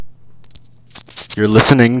You're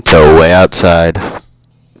listening to Way Outside.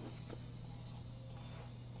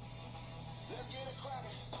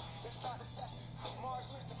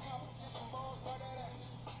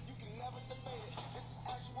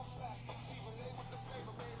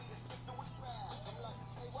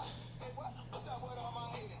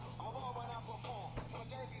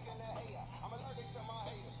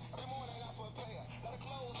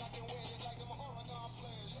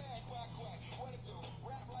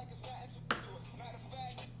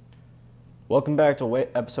 Welcome back to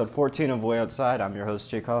episode 14 of Way Outside. I'm your host,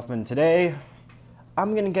 Jake Hoffman. Today,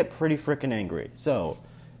 I'm going to get pretty freaking angry. So,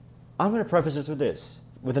 I'm going to preface this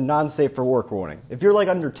with a non-safe for work warning. If you're like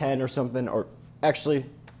under 10 or something, or actually,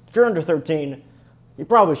 if you're under 13, you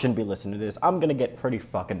probably shouldn't be listening to this. I'm going to get pretty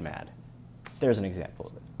fucking mad. There's an example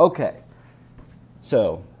of it. Okay.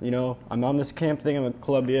 So, I'm on this camp thing. I'm at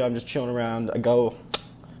Columbia. I'm just chilling around.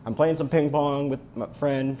 I'm playing some ping pong with my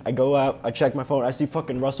friend. I go out, I check my phone. I see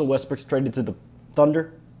fucking Russell Westbrook's traded to the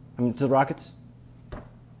to the Rockets.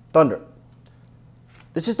 Thunder.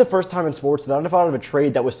 This is the first time in sports that I've thought of a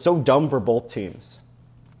trade that was so dumb for both teams.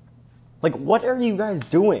 Like, what are you guys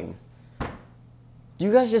doing? Do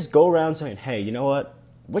you guys just go around saying, hey, you know what?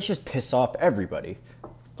 Let's just piss off everybody.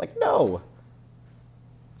 Like, no.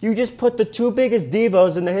 You just put the two biggest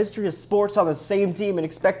divas in the history of sports on the same team and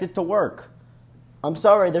expect it to work. I'm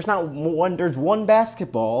sorry, there's one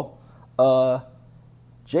basketball.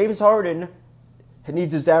 James Harden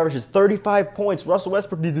needs his averages 35 points. Russell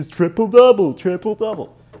Westbrook needs his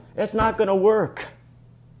triple-double. It's not going to work.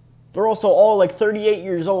 They're also all like 38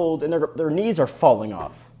 years old and their knees are falling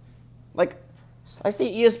off. Like, I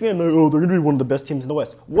see ESPN like, oh, they're going to be one of the best teams in the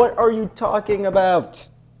West. What are you talking about?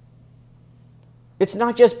 It's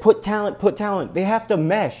not just put talent. They have to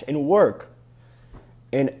mesh and work.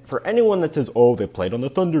 And for anyone that says, oh, they played on the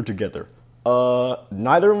Thunder together,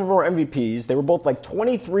 neither of them were MVPs. They were both like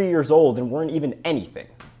 23 years old and weren't even anything.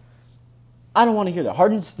 I don't want to hear that.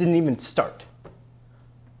 Harden didn't even start.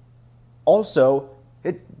 Also,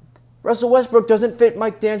 Russell Westbrook doesn't fit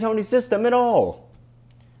Mike D'Antoni's system at all.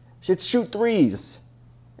 Should shoot threes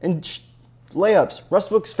and layups.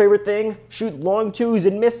 Westbrook's favorite thing, shoot long twos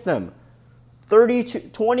and miss them.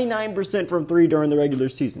 29% from three during the regular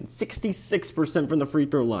season. 66% from the free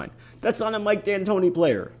throw line. That's not a Mike D'Antoni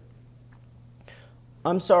player.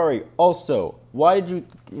 I'm sorry. Also, why did you...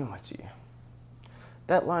 let's see.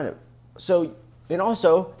 That lineup...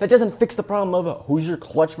 Also, that doesn't fix the problem of who's your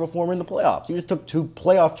clutch performer in the playoffs. You just took two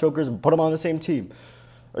playoff chokers and put them on the same team.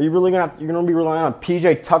 Are you really going to... You're going to be relying on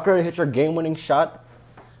PJ Tucker to hit your game-winning shot?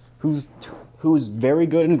 Who's very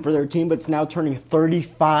good for their team, but it's now turning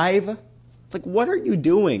 35? Like, what are you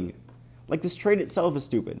doing? Like, this trade itself is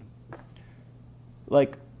stupid.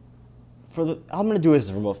 Like, I'm going to do this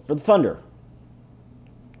for the Thunder.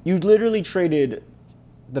 You literally traded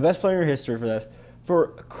the best player in history for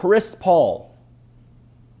Chris Paul,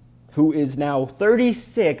 who is now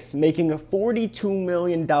 36, making $42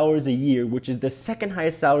 million a year, which is the second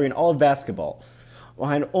highest salary in all of basketball,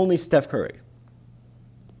 behind only Steph Curry.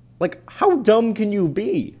 Like, how dumb can you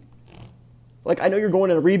be? Like, I know you're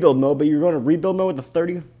going into rebuild mode, but you're going to rebuild mode with the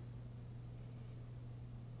 30.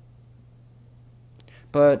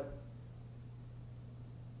 But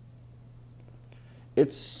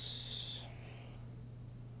it's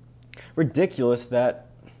ridiculous that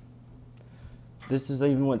this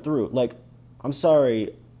even went through. Like, I'm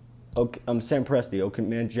sorry. Okay, I'm Sam Presti,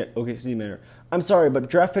 OKC Manor. I'm sorry,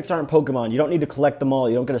 but draft picks aren't Pokemon. You don't need to collect them all.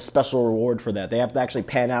 You don't get a special reward for that. They have to actually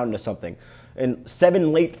pan out into something. And 7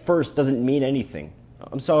 late firsts doesn't mean anything.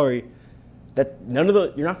 I'm sorry. You're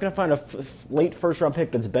not going to find a late first round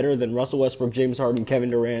pick that's better than Russell Westbrook, James Harden, Kevin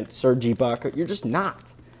Durant, Serge Ibaka. You're just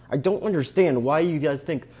not. I don't understand why you guys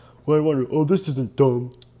think, this isn't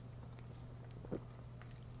dumb.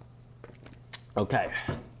 Okay.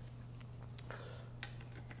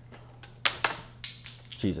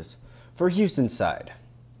 Jesus. For Houston's side,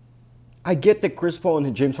 I get that Chris Paul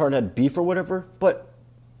and James Harden had beef or whatever, but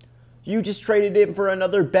you just traded him for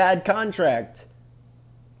another bad contract.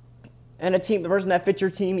 And the person that fits your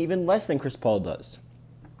team even less than Chris Paul does.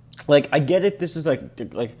 Like, I get it. This is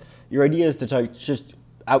like your idea is to just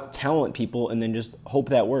out-talent people and then just hope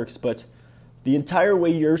that works. But the entire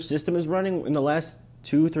way your system is running in the last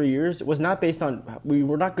 2-3 years was not based on... We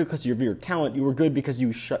were not good because of your talent. You were good because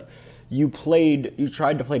you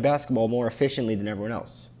tried to play basketball more efficiently than everyone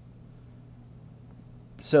else.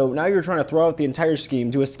 So now you're trying to throw out the entire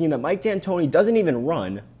scheme to a scheme that Mike D'Antoni doesn't even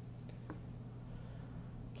run.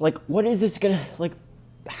 Like, what is this going to... Like,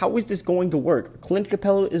 how is this going to work? Clint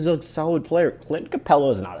Capella is a solid player. Clint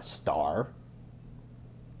Capella is not a star.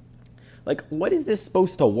 Like, what is this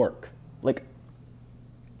supposed to work? Like,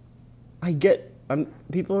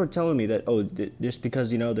 People are telling me that, just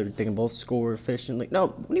because, they can both score efficiently. No,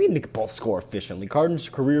 what do you mean they can both score efficiently? Harden's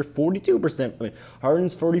career 42%.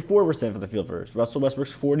 Harden's 44% for the field first. Russell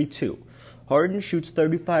Westbrook's 42%. Harden shoots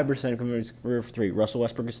 35% from his career for three. Russell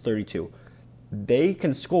Westbrook is 32%. They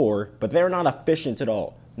can score, but they're not efficient at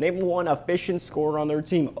all. Name one efficient scorer on their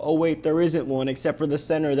team. Oh, wait, there isn't one except for the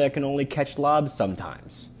center that can only catch lobs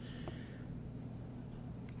sometimes.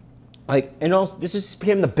 And also, this has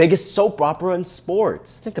become the biggest soap opera in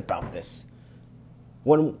sports. Think about this.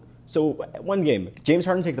 One game, James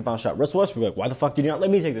Harden takes the final shot. Russell Westbrook will be like, why the fuck did you not let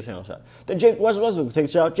me take this final shot? Then Russell Westbrook takes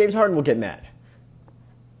a shot. James Harden will get mad.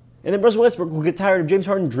 And then Russell Westbrook will get tired of James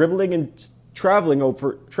Harden dribbling and traveling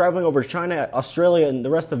over China, Australia, and the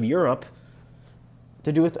rest of Europe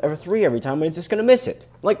to do it every three every time when he's just going to miss it.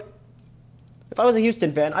 If I was a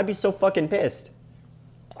Houston fan, I'd be so fucking pissed.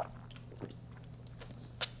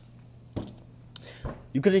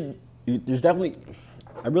 There's definitely,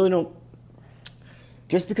 I really don't,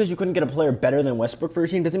 just because you couldn't get a player better than Westbrook for your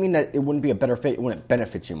team doesn't mean that it wouldn't be a better fit, it wouldn't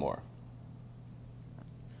benefit you more.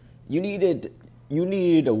 You needed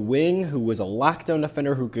a wing who was a lockdown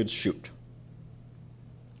defender who could shoot.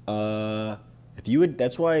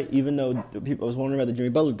 That's why, even though people was wondering about the Jimmy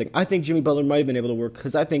Butler thing, I think Jimmy Butler might have been able to work,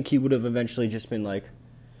 because I think he would have eventually just been,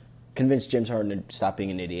 convinced James Harden to stop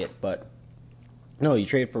being an idiot, but no, you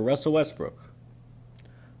trade for Russell Westbrook.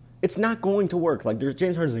 It's not going to work. There's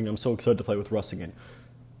James Harden saying, I'm so excited to play with Russ again.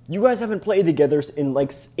 You guys haven't played together in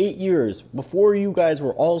 8 years. Before you guys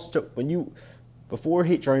were all-star, before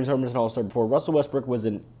James Harden was an all-star, before Russell Westbrook was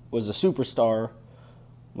a superstar,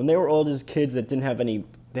 when they were all just kids that didn't have any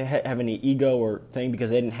ego or thing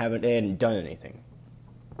because they hadn't done anything.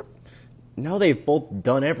 Now they've both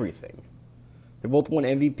done everything. They both won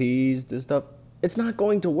MVPs, this stuff. It's not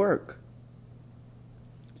going to work.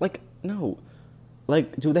 No.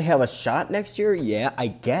 Do they have a shot next year? Yeah, I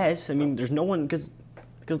guess. There's no one, because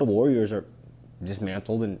the Warriors are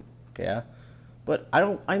dismantled, and yeah. But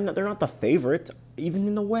they're not the favorite, even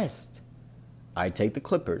in the West. I'd take the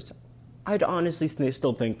Clippers. I'd honestly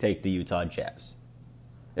still take the Utah Jazz.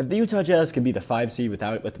 If the Utah Jazz could be the 5 seed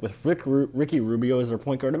with Ricky Rubio as their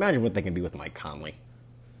point guard, imagine what they can be with Mike Conley.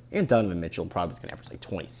 And Donovan Mitchell probably is going to average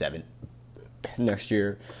 27 next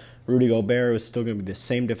year. Rudy Gobert is still going to be the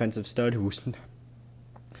same defensive stud who's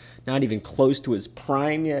not even close to his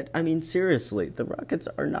prime yet. Seriously, the Rockets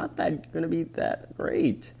are not going to be that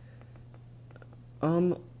great.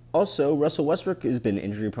 Also, Russell Westbrook has been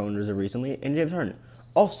injury prone as of recently, and James Harden.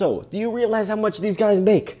 Also, do you realize how much these guys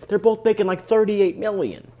make? They're both making $38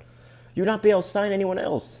 million. You'd not be able to sign anyone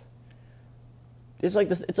else. It's like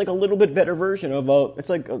this. It's like a little bit better version of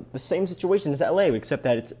the same situation as LA, except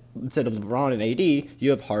that instead of LeBron and AD,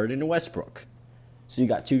 you have Harden and Westbrook. So you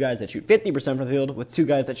got two guys that shoot 50% from the field with two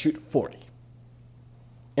guys that shoot 40%.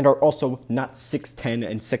 And are also not 6'10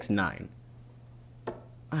 and 6'9.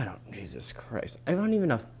 Jesus Christ. I'm not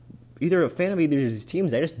even either a fan of either of these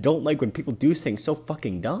teams. I just don't like when people do things so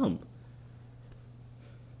fucking dumb.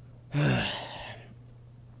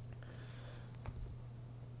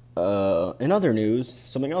 In other news,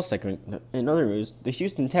 the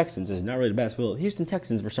Houston Texans is not really basketball. The Houston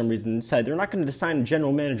Texans, for some reason, decided they're not going to sign a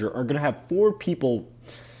general manager. Are going to have 4 people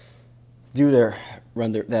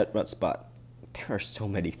run that spot. There are so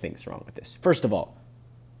many things wrong with this. First of all,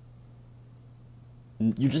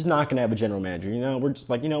 you're just not going to have a general manager. We're just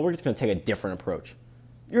going to take a different approach.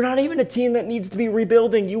 You're not even a team that needs to be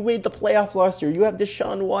rebuilding. You made the playoffs last year. You have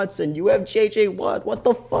Deshaun Watson. You have J.J. Watt. What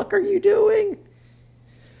the fuck are you doing?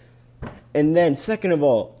 And then, second of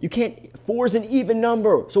all, 4 is an even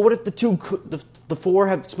number. So what if the 4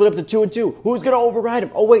 have split up to 2 and 2? Who's going to override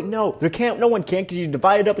them? Oh, wait, no. No one can, because you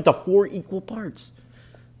divide it up into 4 equal parts.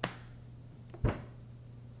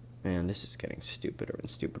 Man, this is getting stupider and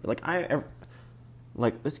stupider.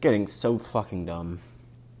 It's getting so fucking dumb.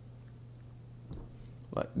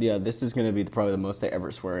 But yeah, this is going to be probably the most I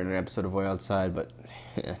ever swear in an episode of Way Outside, but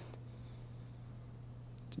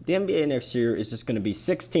the NBA next year is just going to be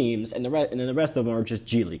 6 teams, and then the rest of them are just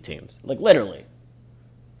G League teams. Literally.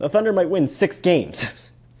 The Thunder might win 6 games.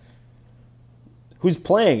 Who's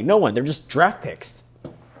playing? No one. They're just draft picks.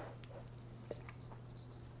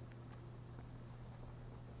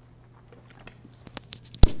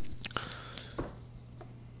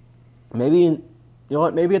 Maybe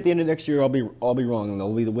Maybe at the end of next year I'll be wrong.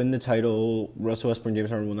 They'll win the title. Russell Westbrook and James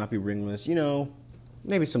Harden will not be ringless.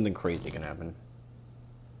 Maybe something crazy can happen.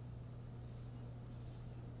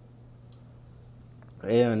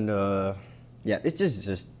 And it's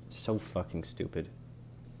just so fucking stupid.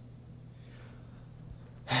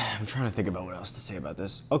 I'm trying to think about what else to say about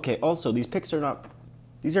this. Okay, also these picks are not.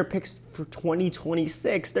 These are picks for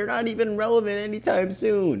 2026. They're not even relevant anytime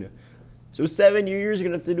soon. So 7 years, you're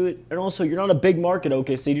going to have to do it. And also, you're not a big market,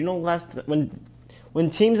 OKC. Do you know when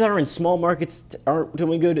teams that are in small markets aren't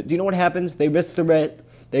doing good, do you know what happens? They risk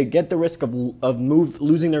they get the risk of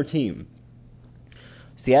losing their team.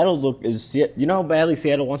 You know how badly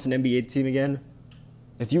Seattle wants an NBA team again?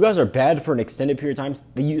 If you guys are bad for an extended period of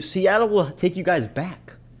time, Seattle will take you guys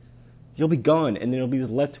back. You'll be gone, and then you'll be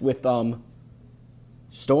left with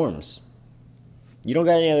Storms. You don't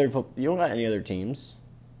got any other teams.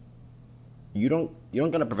 You don't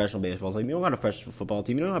got a professional baseball team. You don't got a professional football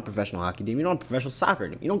team. You don't have a professional hockey team. You don't have a professional soccer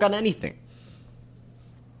team. You don't got anything.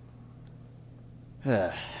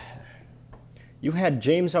 You had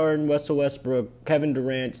James Harden, Russell Westbrook, Kevin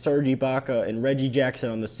Durant, Serge Ibaka, and Reggie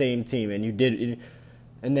Jackson on the same team,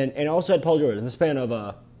 and also had Paul George in the span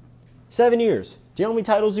of 7 years. Do you know how many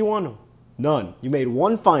titles you won? None. You made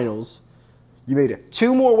one finals. You made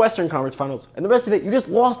 2 more Western Conference finals, and the rest of it you just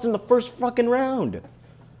lost in the first fucking round.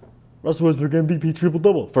 Russell Westbrook MVP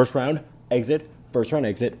triple-double. First round, exit. First round,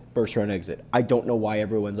 exit. First round, exit. I don't know why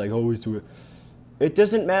everyone's like, always do it. It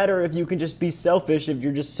doesn't matter if you can just be selfish if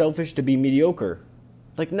you're just selfish to be mediocre.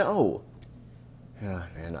 Like, no.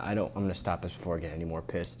 Man, I'm going to stop this before I get any more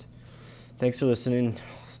pissed. Thanks for listening.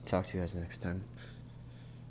 I'll talk to you guys next time.